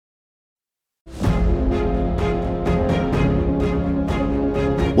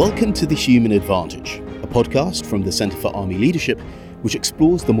Welcome to The Human Advantage, a podcast from the Centre for Army Leadership, which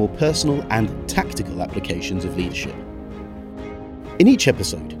explores the more personal and tactical applications of leadership. In each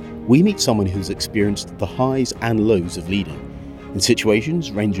episode, we meet someone who's experienced the highs and lows of leading, in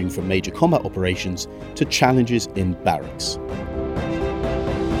situations ranging from major combat operations to challenges in barracks.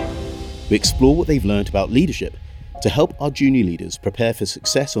 We explore what they've learned about leadership to help our junior leaders prepare for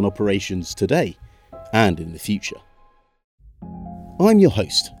success on operations today and in the future. I'm your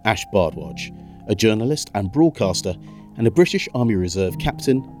host, Ash Bhwardwaj, a journalist and broadcaster and a British Army Reserve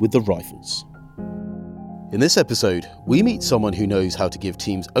captain with the Rifles. In this episode, we meet someone who knows how to give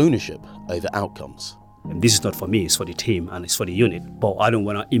teams ownership over outcomes. And this is not for me, it's for the team and it's for the unit. But I don't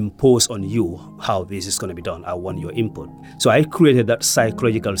want to impose on you how this is going to be done. I want your input. So I created that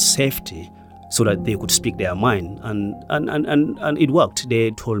psychological safety so that they could speak their mind. And it worked.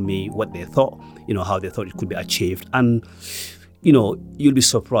 They told me what they thought, how they thought it could be achieved. And you'll be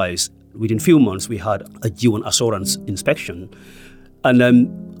surprised. Within few months, we had a G1 assurance inspection. And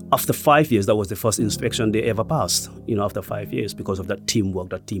after 5 years, that was the first inspection they ever passed, after 5 years, because of that teamwork,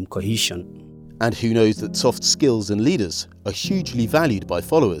 that team cohesion. And who knows that soft skills in leaders are hugely valued by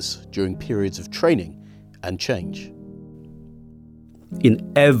followers during periods of training and change.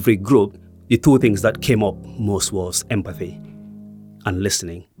 In every group, the two things that came up most was empathy and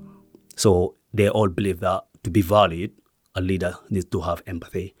listening. So they all believe that to be valued, a leader needs to have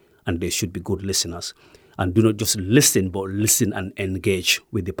empathy and they should be good listeners. And do not just listen, but listen and engage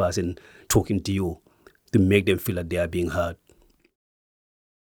with the person talking to you to make them feel that they are being heard.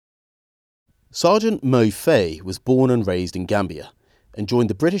 Sergeant Mo Faye was born and raised in Gambia and joined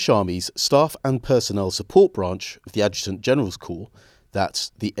the British Army's Staff and Personnel Support Branch of the Adjutant Generals Corps,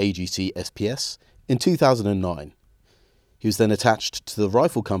 that's the AGC SPS, in 2009. He was then attached to the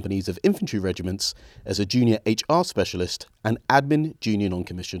rifle companies of infantry regiments as a junior HR specialist and admin junior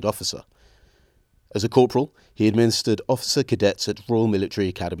non-commissioned officer. As a corporal, he administered Officer Cadets at Royal Military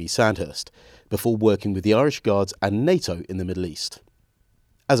Academy Sandhurst before working with the Irish Guards and NATO in the Middle East.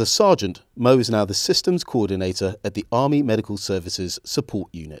 As a sergeant, Mo is now the systems coordinator at the Army Medical Services Support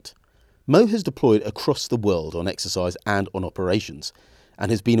Unit. Mo has deployed across the world on exercise and on operations,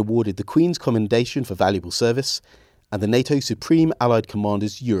 and has been awarded the Queen's Commendation for Valuable Service and the NATO Supreme Allied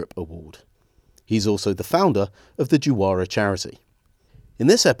Commanders Europe Award. He's also the founder of the Juwara Charity. In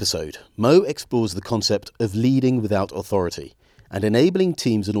this episode, Mo explores the concept of leading without authority and enabling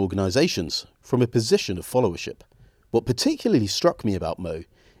teams and organisations from a position of followership. What particularly struck me about Mo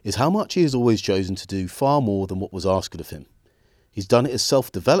is how much he has always chosen to do far more than what was asked of him. He's done it as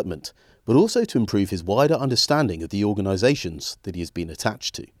self-development, but also to improve his wider understanding of the organisations that he has been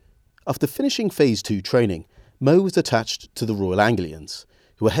attached to. After finishing Phase 2 training, Mo was attached to the Royal Anglians,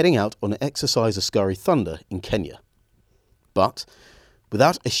 who were heading out on an exercise Askari Thunder in Kenya. But,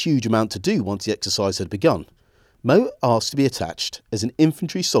 without a huge amount to do once the exercise had begun, Mo asked to be attached as an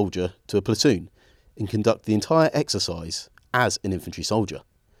infantry soldier to a platoon and conduct the entire exercise as an infantry soldier.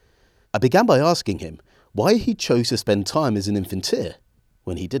 I began by asking him why he chose to spend time as an infantier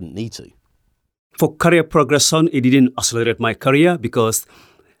when he didn't need to. For career progression, it didn't accelerate my career because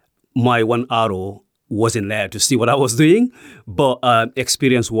my one arrow wasn't there to see what I was doing. But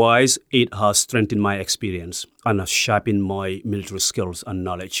experience-wise, it has strengthened my experience and has sharpened my military skills and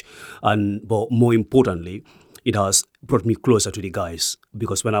knowledge. But more importantly, it has brought me closer to the guys,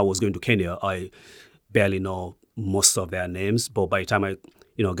 because when I was going to Kenya, I barely know most of their names. But by the time I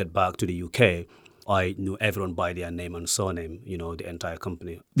get back to the UK, I knew everyone by their name and surname, the entire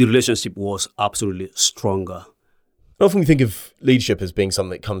company. The relationship was absolutely stronger. Often we think of leadership as being something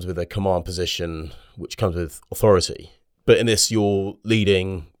that comes with a command position, which comes with authority. But in this, you're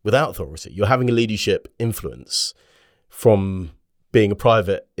leading without authority. You're having a leadership influence from being a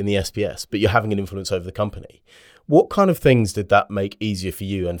private in the SPS, but you're having an influence over the company. What kind of things did that make easier for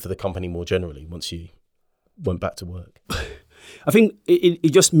you and for the company more generally once you went back to work? I think it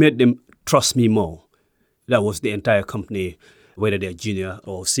just made them trust me more. That was the entire company, whether they're junior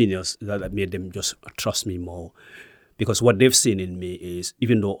or seniors, that made them just trust me more. Because what they've seen in me is,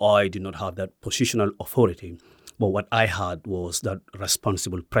 even though I did not have that positional authority, but what I had was that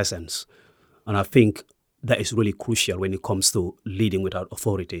responsible presence. And I think that is really crucial when it comes to leading without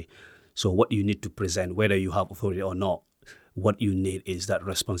authority. So what you need to present, whether you have authority or not, what you need is that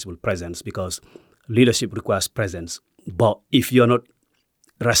responsible presence, because leadership requires presence. But if you're not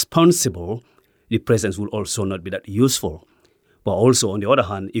responsible, the presence will also not be that useful. But also, on the other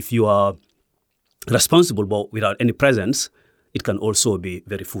hand, if you are responsible but without any presence, it can also be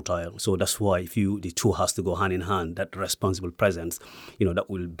very futile. So that's why the two has to go hand in hand, that responsible presence, that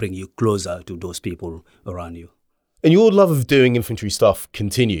will bring you closer to those people around you. And your love of doing infantry stuff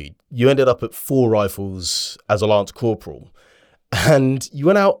continued. You ended up at 4 Rifles as a Lance Corporal, and you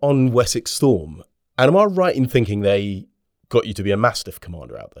went out on Wessex Storm. And am I right in thinking they got you to be a Mastiff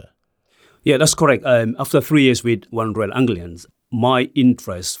commander out there? Yeah, that's correct. After 3 years with One Royal Anglians, my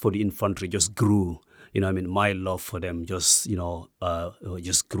interest for the infantry just grew. My love for them just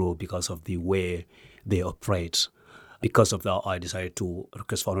grew because of the way they operate. Because of that, I decided to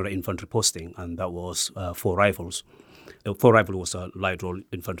request for another infantry posting, and that was 4 Rifles. 4 Rifles was a light role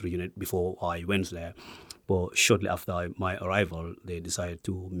infantry unit before I went there. But shortly after my arrival, they decided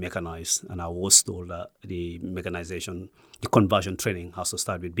to mechanize, and I was told that the mechanization, the conversion training has to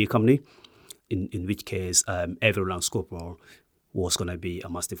start with B Company, in which case every Lance Corporal was going to be a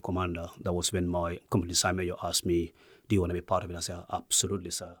Mastiff commander. That was when my company sergeant major asked me, do you want to be part of it? I said,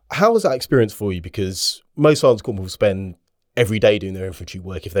 absolutely, sir. How was that experience for you? Because most Lance Corporals spend every day doing their infantry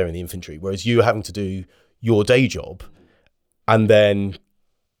work if they're in the infantry, whereas you were having to do your day job and then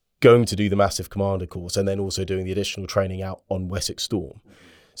going to do the Mastiff commander course and then also doing the additional training out on Wessex Storm.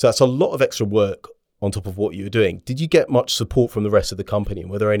 So that's a lot of extra work on top of what you were doing. Did you get much support from the rest of the company? And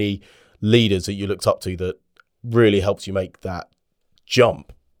were there any leaders that you looked up to that really helped you make that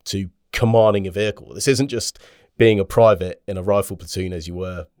jump to commanding a vehicle? This isn't just being a private in a rifle platoon as you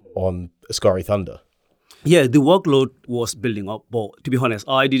were on Askari Thunder. Yeah, the workload was building up, but to be honest,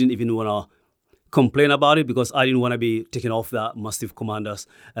 I didn't even want to complain about it because I didn't want to be taken off that Mastiff commander's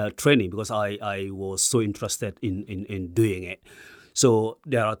training because I was so interested in doing it. So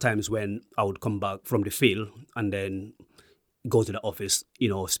there are times when I would come back from the field and then go to the office,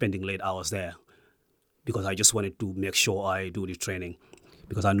 spending late hours there because I just wanted to make sure I do the training.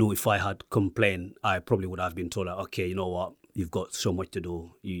 Because I knew if I had complained, I probably would have been told, okay, you know what, you've got so much to do,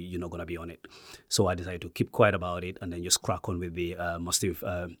 you're not going to be on it. So I decided to keep quiet about it and then just crack on with the Mastiff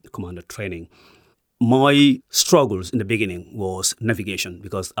commander training. My struggles in the beginning was navigation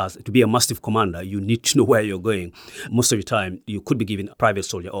because to be a Mastiff commander, you need to know where you're going. Most of the time, you could be given a private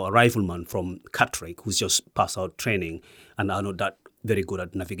soldier or a rifleman from Catterick who's just passed out training and are not that very good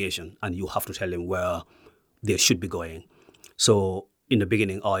at navigation, and you have to tell them where they should be going. So in the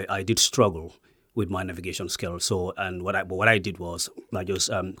beginning, I did struggle with my navigation skills. So, what I did was I just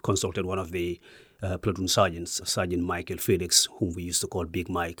consulted one of the platoon sergeants, Sergeant Michael Felix, whom we used to call Big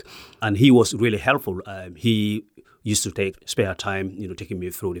Mike, and he was really helpful. He used to take spare time, taking me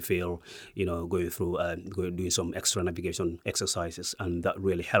through the field, going through, doing some extra navigation exercises, and that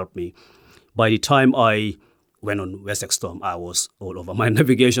really helped me. By the time I went on Wessex Storm, I was all over my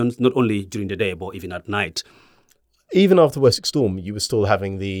navigation, not only during the day, but even at night. Even after Wessex Storm, you were still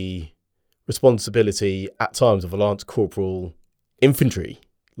having the responsibility at times of a Lance Corporal, infantry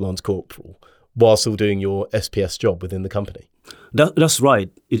Lance Corporal, while still doing your SPS job within the company. That's right.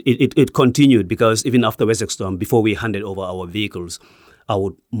 It continued because even after Wessex Storm, before we handed over our vehicles, I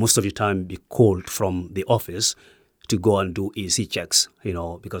would most of the time be called from the office to go and do EC checks,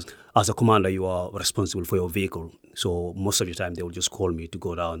 because as a commander, you are responsible for your vehicle. So most of the time, they will just call me to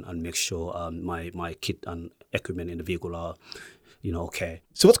go down and make sure my kit and equipment in the vehicle are, okay.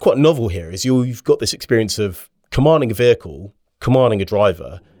 So what's quite novel here is you've got this experience of commanding a vehicle, commanding a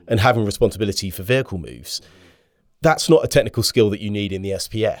driver, and having responsibility for vehicle moves. That's not a technical skill that you need in the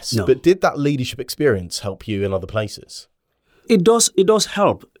SPS. No. But did that leadership experience help you in other places? It does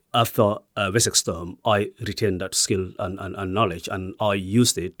help. After Wessex Storm, I retained that skill and knowledge, and I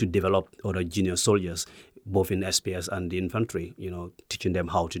used it to develop other junior soldiers, both in SPS and the infantry, teaching them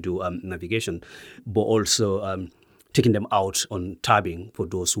how to do navigation, but also taking them out on tabbing for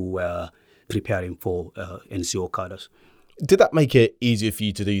those who were preparing for NCO cadres. Did that make it easier for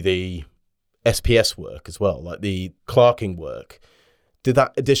you to do the SPS work as well, like the clerking work? Did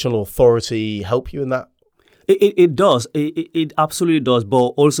that additional authority help you in that? It does. It absolutely does. But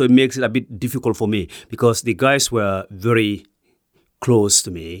also it makes it a bit difficult for me because the guys were very close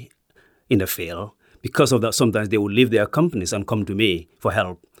to me in the field. Because of that, sometimes they would leave their companies and come to me for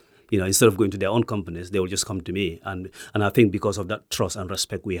help. Instead of going to their own companies, they will just come to me. And I think because of that trust and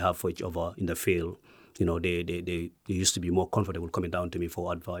respect we have for each other in the field, they used to be more comfortable coming down to me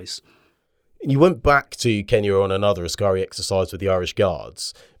for advice. You went back to Kenya on another Askari exercise with the Irish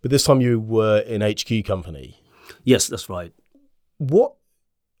Guards, but this time you were in HQ company. Yes, that's right. What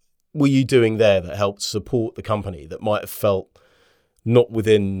were you doing there that helped support the company that might have felt not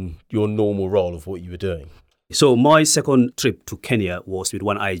within your normal role of what you were doing? So my second trip to Kenya was with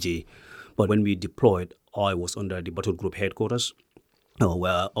 1IG, but when we deployed, I was under the battle group headquarters,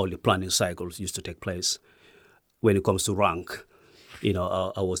 where all the planning cycles used to take place. When it comes to rank,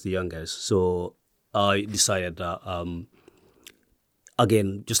 I was the youngest, so I decided that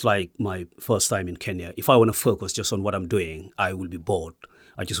again, just like my first time in Kenya, if I want to focus just on what I'm doing, I will be bored.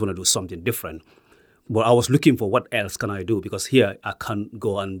 I just want to do something different. But I was looking for what else can I do, because here I can't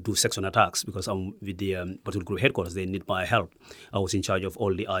go and do section attacks because I'm with the Battalion Group headquarters. They need my help. I was in charge of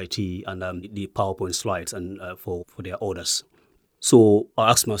all the IT and the PowerPoint slides and for their orders. So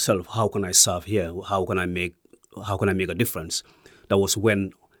I asked myself, how can I serve here? How can I make a difference? That was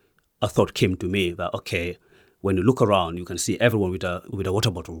when a thought came to me that, okay, when you look around, you can see everyone with a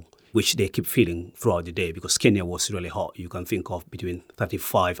water bottle, which they keep filling throughout the day because Kenya was really hot. You can think of between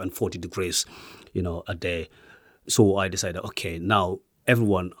 35 and 40 degrees, a day. So I decided, okay, now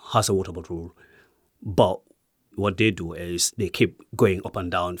everyone has a water bottle, but what they do is they keep going up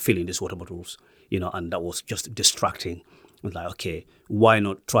and down, filling these water bottles, and that was just distracting. I was like, okay, why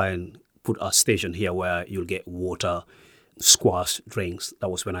not try and put a station here where you'll get water, squash, drinks. That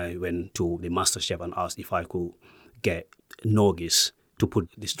was when I went to the master chef and asked if I could get noggies to put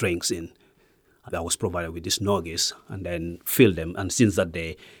these drinks in. I was provided with these noggies and then filled them. And since that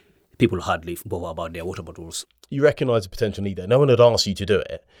day, people hardly bother about their water bottles. You recognise a potential need there. No one had asked you to do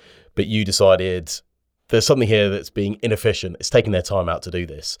it, but you decided there's something here that's being inefficient. It's taking their time out to do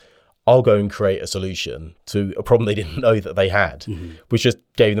this. I'll go and create a solution to a problem they didn't know that they had, which just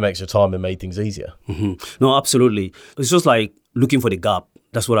gave them extra time and made things easier. No, absolutely. It's just like looking for the gap.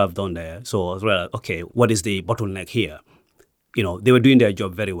 That's what I've done there. So I was like, okay, what is the bottleneck here? They were doing their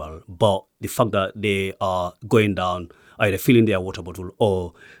job very well, but the fact that they are going down, either filling their water bottle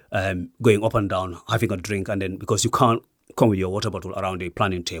or going up and down, having a drink, and then because you can't come with your water bottle around the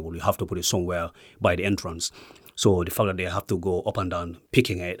planning table, you have to put it somewhere by the entrance. So the fact that they have to go up and down,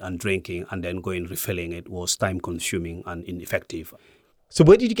 picking it and drinking and then going refilling it was time-consuming and ineffective. So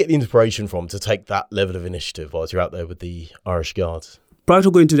where did you get the inspiration from to take that level of initiative while you're out there with the Irish Guards? Prior to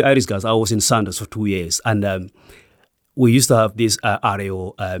going to the Irish Guards, I was in Sandhurst for 2 years, and we used to have this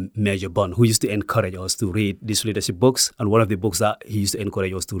RAO, Major Bond, who used to encourage us to read these leadership books. And one of the books that he used to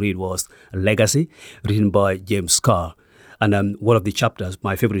encourage us to read was Legacy, written by James Carr. And one of the chapters,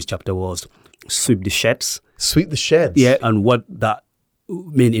 my favorite chapter, was Sweep the Sheds. Sweep the Sheds? Yeah, and what that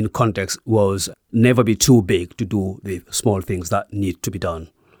meant in context was never be too big to do the small things that need to be done.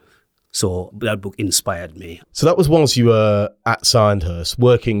 So that book inspired me. So that was whilst you were at Sandhurst,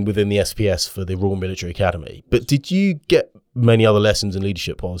 working within the SPS for the Royal Military Academy. But did you get many other lessons in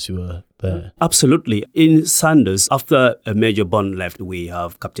leadership whilst you were there? Absolutely. In Sandhurst, after Major Bond left, we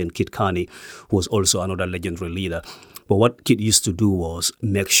have Captain Kit Carney, who was also another legendary leader. But what Kit used to do was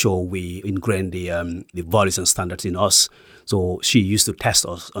make sure we ingrained the values and standards in us. So she used to test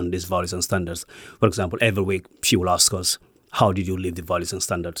us on these values and standards. For example, every week she will ask us, how did you live the values and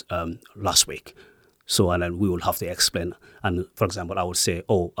standards last week? So, and then we will have to explain. And for example, I would say,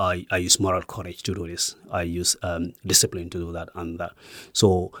 I use moral courage to do this. I use discipline to do that and that.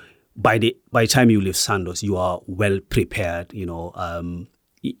 So by the time you leave Sandhurst, you are well prepared, knowing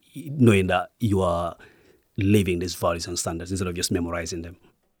that you are living these values and standards instead of just memorizing them.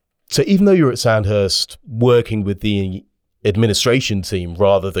 So even though you're at Sandhurst working with the administration team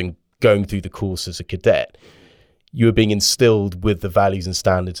rather than going through the course as a cadet, you were being instilled with the values and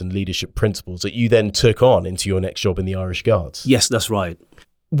standards and leadership principles that you then took on into your next job in the Irish Guards. Yes, that's right.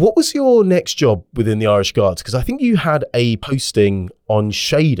 What was your next job within the Irish Guards? Because I think you had a posting on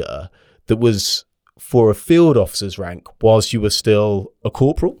Shader that was for a field officer's rank whilst you were still a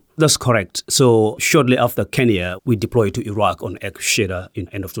corporal? That's correct. So shortly after Kenya, we deployed to Iraq on Shader in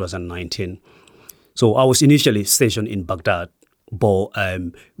end of 2019. So I was initially stationed in Baghdad, but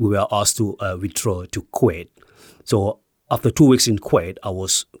we were asked to withdraw to Kuwait. So after 2 weeks in Kuwait, I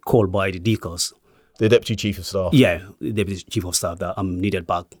was called by the DCOS. The Deputy Chief of Staff? Yeah, the Deputy Chief of Staff, that I'm needed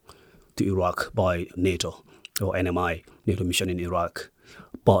back to Iraq by NATO or NMI, NATO mission in Iraq.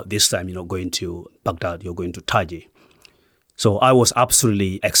 But this time, going to Baghdad, you're going to Taji. So I was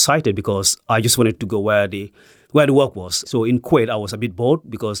absolutely excited because I just wanted to go where the work was. So in Kuwait, I was a bit bored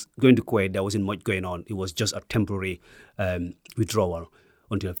because going to Kuwait, there wasn't much going on. It was just a temporary withdrawal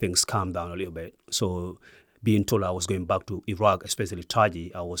until things calmed down a little bit. So being told I was going back to Iraq, especially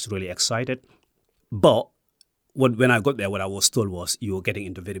Taji, I was really excited. But when I got there, what I was told was you were getting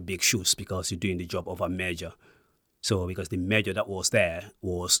into very big shoes because you're doing the job of a major. So because the major that was there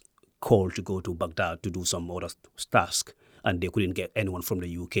was called to go to Baghdad to do some other task, and they couldn't get anyone from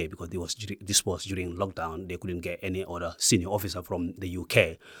the UK because this was during lockdown. They couldn't get any other senior officer from the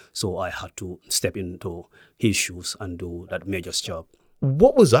UK. So I had to step into his shoes and do that major's job.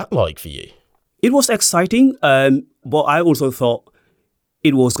 What was that like for you? It was exciting, but I also thought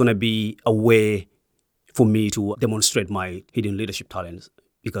it was going to be a way for me to demonstrate my hidden leadership talents.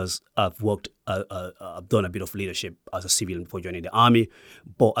 because I've done a bit of leadership as a civilian before joining the army.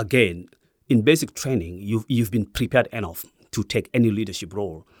 But again, in basic training, you've been prepared enough to take any leadership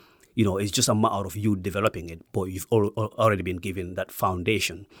role. It's just a matter of you developing it, but you've already been given that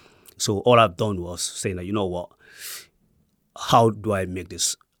foundation. So all I've done was saying that, you know what, how do I make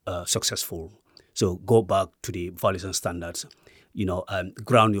this successful? So go back to the values and standards,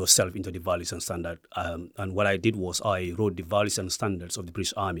 ground yourself into the values and standards. And what I did was I wrote the values and standards of the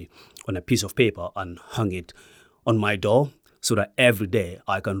British Army on a piece of paper and hung it on my door so that every day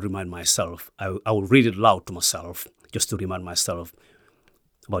I can remind myself, I will read it loud to myself just to remind myself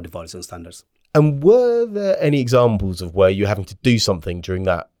about the values and standards. And were there any examples of where you're having to do something during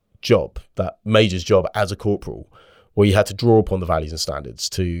that job, that major's job as a corporal, where you had to draw upon the values and standards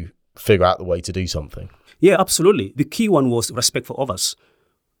to figure out the way to do something? Yeah, absolutely. The key one was respect for others.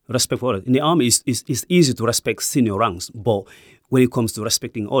 Respect for others. In the army, it's easy to respect senior ranks, but when it comes to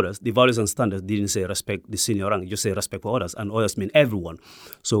respecting others, the values and standards didn't say respect the senior rank, just say respect for others, and others mean everyone.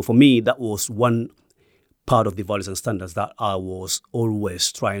 So for me, that was one part of the values and standards that I was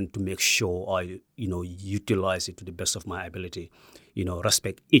always trying to make sure I, utilize it to the best of my ability.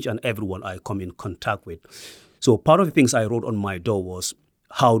 Respect each and everyone I come in contact with. So part of the things I wrote on my door was,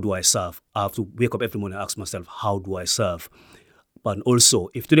 how do I serve? I have to wake up every morning and ask myself, how do I serve? But also,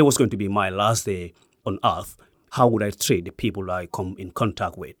 if today was going to be my last day on earth, how would I treat the people that I come in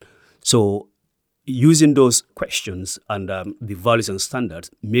contact with? So using those questions and the values and standards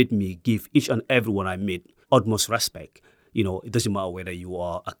made me give each and everyone I meet utmost respect. It doesn't matter whether you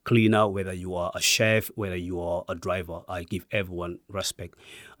are a cleaner, whether you are a chef, whether you are a driver. I give everyone respect.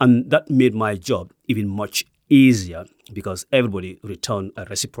 And that made my job even much easier because everybody returned and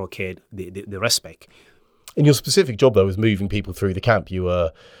reciprocate the respect. In your specific job, though, was moving people through the camp. You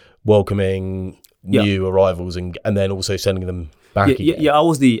were welcoming new arrivals and then also sending them back again. Yeah, I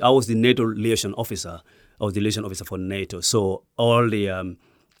was the NATO liaison officer. I was the liaison officer for NATO. So all the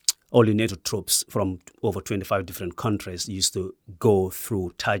NATO troops from over 25 different countries used to go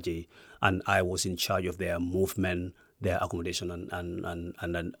through Taji, and I was in charge of their movement, their accommodation,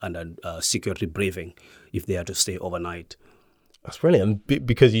 and security briefing if they had to stay overnight. That's brilliant. And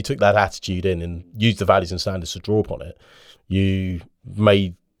because you took that attitude in and used the values and standards to draw upon it, you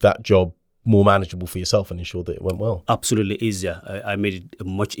made that job more manageable for yourself and ensured that it went well. Absolutely easier. I made it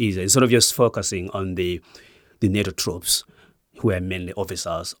much easier. Instead of just focusing on the NATO troops, who are mainly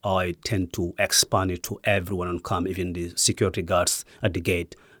officers, I tend to expand it to everyone and come, even the security guards at the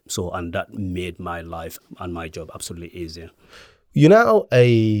gate. And that made my life and my job absolutely easier. You're now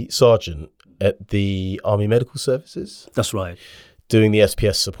a sergeant at the Army Medical Services? That's right. Doing the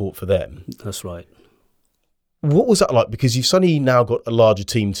SPS support for them? That's right. What was that like? Because you've suddenly now got a larger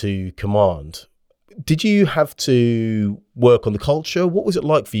team to command. Did you have to work on the culture? What was it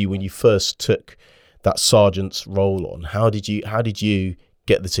like for you when you first took that sergeant's role on? How did you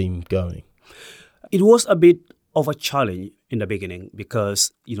get the team going? It was a bit of a challenge in the beginning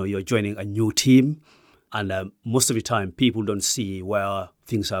because you're joining a new team, and most of the time people don't see where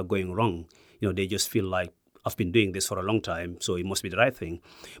things are going wrong. They just feel like I've been doing this for a long time, so it must be the right thing.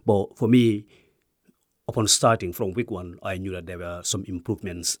 But for me, upon starting from week one, I knew that there were some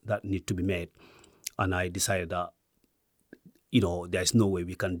improvements that need to be made, and I decided that there's no way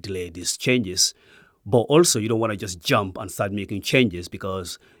we can delay these changes. But also, you don't want to just jump and start making changes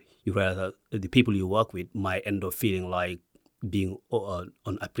because you realize that the people you work with might end up feeling like being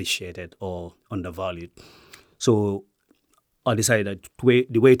unappreciated or undervalued. So I decided that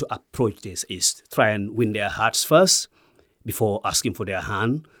the way to approach this is try and win their hearts first before asking for their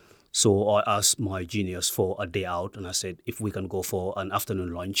hand. So I asked my juniors for a day out, and I said, if we can go for an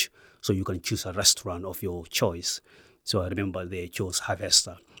afternoon lunch, so you can choose a restaurant of your choice. So I remember they chose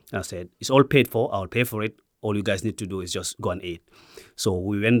Harvester. And I said, it's all paid for. I'll pay for it. All you guys need to do is just go and eat. So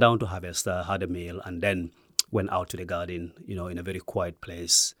we went down to Harvester, had a meal, and then went out to the garden, in a very quiet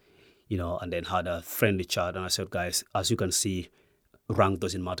place, and then had a friendly chat. And I said, guys, as you can see, rank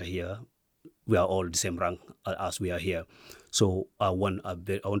doesn't matter here. We are all the same rank as we are here. So I want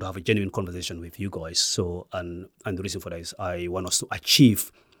to have a genuine conversation with you guys. So, and the reason for that is I want us to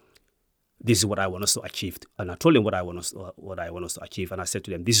achieve. This is what I want us to achieve. And I told them what I want us to achieve. And I said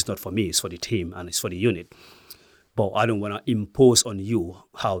to them, this is not for me, it's for the team and it's for the unit. But I don't want to impose on you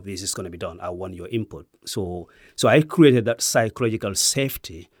how this is going to be done. I want your input. So I created that psychological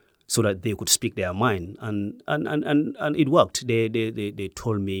safety so that they could speak their mind. And it worked. They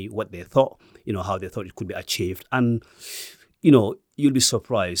told me what they thought, how they thought it could be achieved. And, you'll be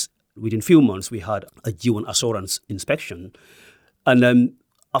surprised. Within a few months, we had a G1 assurance inspection. And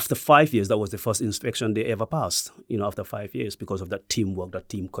after 5 years, that was the first inspection they ever passed, after 5 years, because of that teamwork, that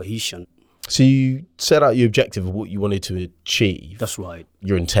team cohesion. So you set out your objective of what you wanted to achieve. That's right.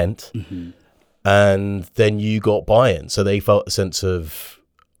 Your intent. Mm-hmm. And then you got buy-in. So they felt a sense of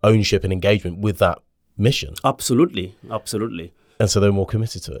ownership and engagement with that mission. Absolutely. And so they were more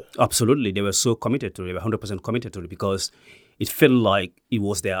committed to it. Absolutely. They were so committed to it. They were 100% committed to it because it felt like it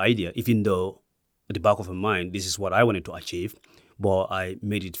was their idea, even though at the back of my mind, this is what I wanted to achieve. But I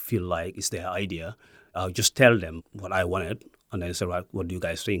made it feel like it's their idea. I'll just tell them what I wanted and then say, right, what do you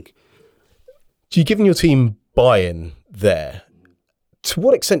guys think? So you've given your team buy-in there. To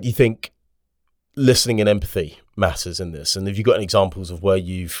what extent do you think listening and empathy matters in this? And have you got any examples of where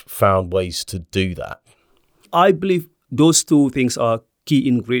you've found ways to do that? I believe those two things are key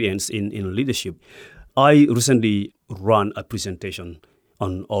ingredients in leadership. I recently ran a presentation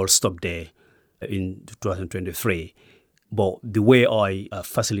on All Stop Day in 2023. But the way I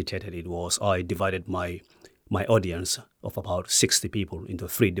facilitated it was I divided my audience of about 60 people into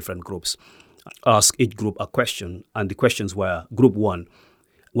 3 different groups. Asked each group a question, and the questions were: Group 1,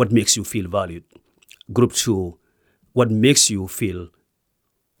 what makes you feel valued? Group 2, what makes you feel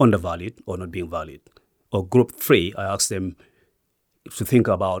undervalued or not being valued? Or Group 3, I asked them to think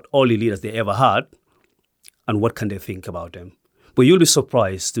about all the leaders they ever had and what can they think about them. But you'll be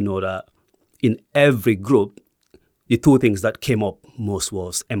surprised to know that in every group, the 2 things that came up most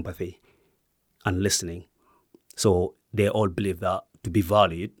was empathy and listening. So they all believe that to be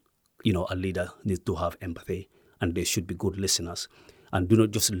valued, a leader needs to have empathy and they should be good listeners. And do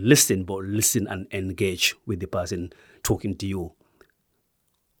not just listen, but listen and engage with the person talking to you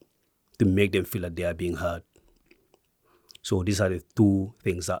to make them feel that they are being heard. So these are the 2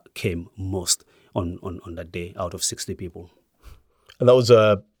 things that came most on that day out of 60 people. And that was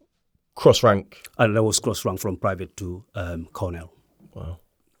a cross-rank? And that was cross-rank from private to colonel. Wow.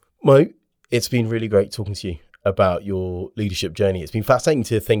 Mo, it's been really great talking to you about your leadership journey. It's been fascinating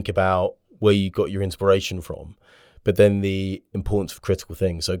to think about where you got your inspiration from, but then the importance of critical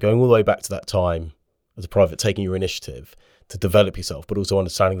things. So going all the way back to that time as a private, taking your initiative to develop yourself, but also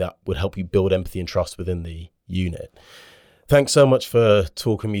understanding that would help you build empathy and trust within the unit. Thanks so much for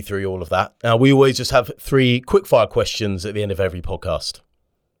talking me through all of that. Now, we always just have 3 quick-fire questions at the end of every podcast.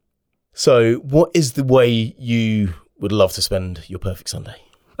 So what is the way you would love to spend your perfect Sunday?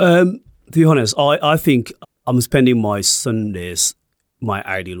 To be honest, I think I'm spending my Sundays my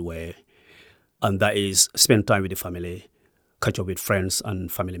ideal way, and that is spend time with the family, catch up with friends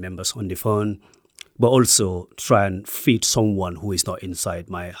and family members on the phone, but also try and feed someone who is not inside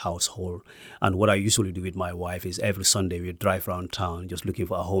my household. And what I usually do with my wife is every Sunday we drive around town just looking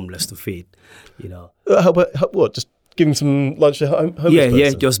for a homeless to feed, How about what? Just giving some lunch to homeless person? Yeah,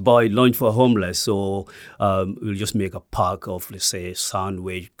 just buy lunch for homeless. So we'll just make a pack of, let's say,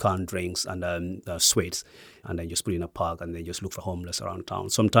 sandwich, canned drinks, and sweets, and then just put in a pack, and then just look for homeless around town.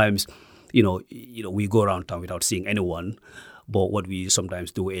 Sometimes, we go around town without seeing anyone, but what we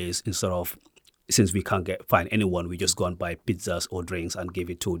sometimes do is since we can't find anyone, we just go and buy pizzas or drinks and give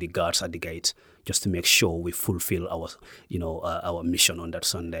it to the guards at the gate, just to make sure we fulfill our mission on that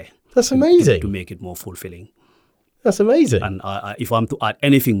Sunday. That's amazing. To make it more fulfilling. That's amazing. And if I'm to add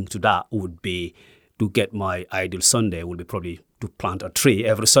anything to that, would be to get my ideal Sunday would be probably to plant a tree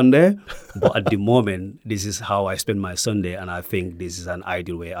every Sunday. But at the moment, this is how I spend my Sunday, and I think this is an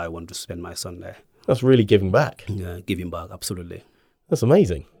ideal way I want to spend my Sunday. That's really giving back. Yeah, giving back, absolutely. That's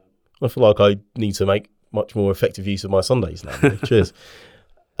amazing. I feel like I need to make much more effective use of my Sundays now. Cheers.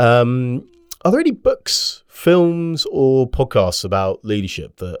 Are there any books, films, or podcasts about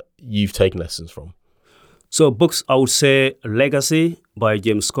leadership that you've taken lessons from? So books, I would say Legacy by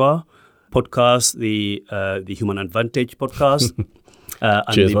James Squire, podcast, the Human Advantage podcast,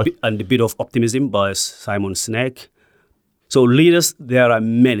 and the Bit of Optimism by Simon Sinek. So leaders, there are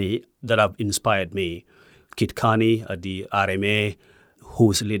many that have inspired me. Kit Carney at the RMA,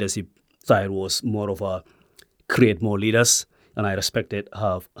 whose leadership style was more of a create more leaders, and I respected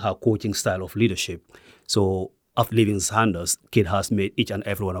her coaching style of leadership. So after leaving Sandhurst, Kit has made each and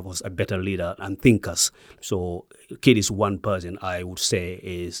every one of us a better leader and thinkers. So Kit is one person I would say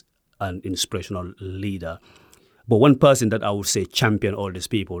is an inspirational leader. But one person that I would say champion all these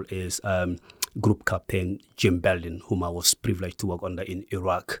people is Group Captain Jim Belden, whom I was privileged to work under in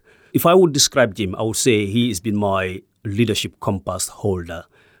Iraq. If I would describe Jim, I would say he has been my leadership compass holder.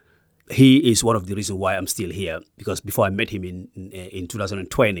 He is one of the reasons why I'm still here, because before I met him in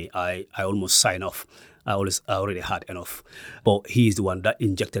 2020, I almost signed off. I already had enough. But he is the one that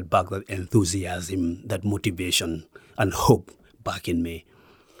injected back that enthusiasm, that motivation and hope back in me.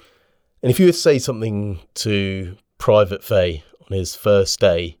 And if you were to say something to Private Faye on on his first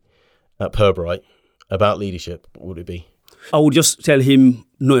day at Purbright about leadership, what would it be? I would just tell him,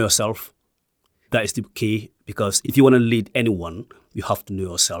 know yourself. That is the key, because if you want to lead anyone, you have to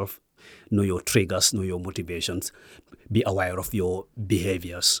know yourself, know your triggers, know your motivations, be aware of your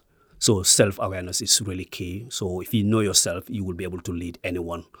behaviors. So self-awareness is really key. So if you know yourself, you will be able to lead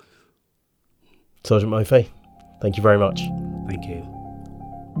anyone. Sergeant Mo Faye, thank you very much. Thank you.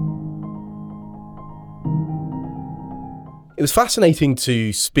 It was fascinating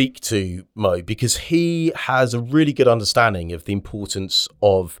to speak to Mo because he has a really good understanding of the importance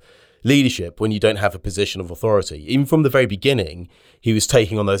of leadership when you don't have a position of authority. Even from the very beginning, he was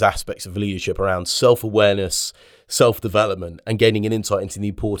taking on those aspects of leadership around self-awareness, self-development, and gaining an insight into the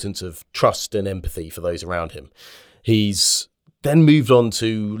importance of trust and empathy for those around him. He's then moved on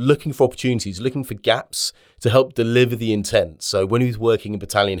to looking for opportunities, looking for gaps to help deliver the intent. So when he was working in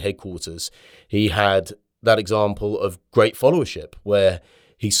battalion headquarters, he had that example of great followership where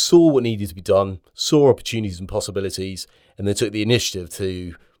he saw what needed to be done, saw opportunities and possibilities, and then took the initiative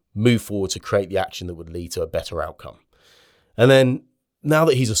to move forward to create the action that would lead to a better outcome. And then now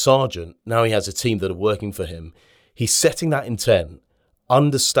that he's a sergeant, now he has a team that are working for him, he's setting that intent,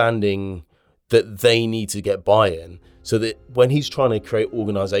 understanding that they need to get buy-in so that when he's trying to create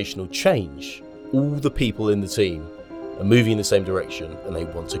organisational change, all the people in the team are moving in the same direction and they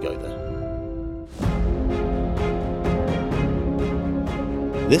want to go there.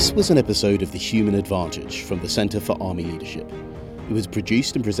 This was an episode of The Human Advantage from the Centre for Army Leadership. It was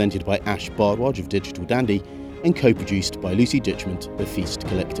produced and presented by Ash Bhwardwaj of Digital Dandy and co-produced by Lucy Ditchment of Feast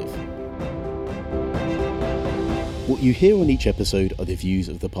Collective. What you hear on each episode are the views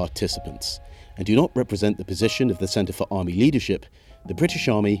of the participants and do not represent the position of the Centre for Army Leadership, the British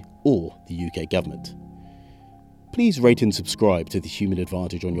Army or the UK Government. Please rate and subscribe to The Human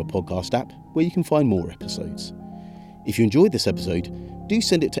Advantage on your podcast app where you can find more episodes. If you enjoyed this episode, do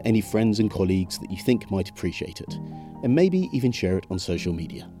send it to any friends and colleagues that you think might appreciate it, and maybe even share it on social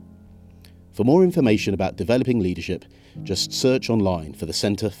media. For more information about developing leadership, just search online for the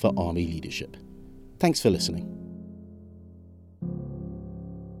Centre for Army Leadership. Thanks for listening.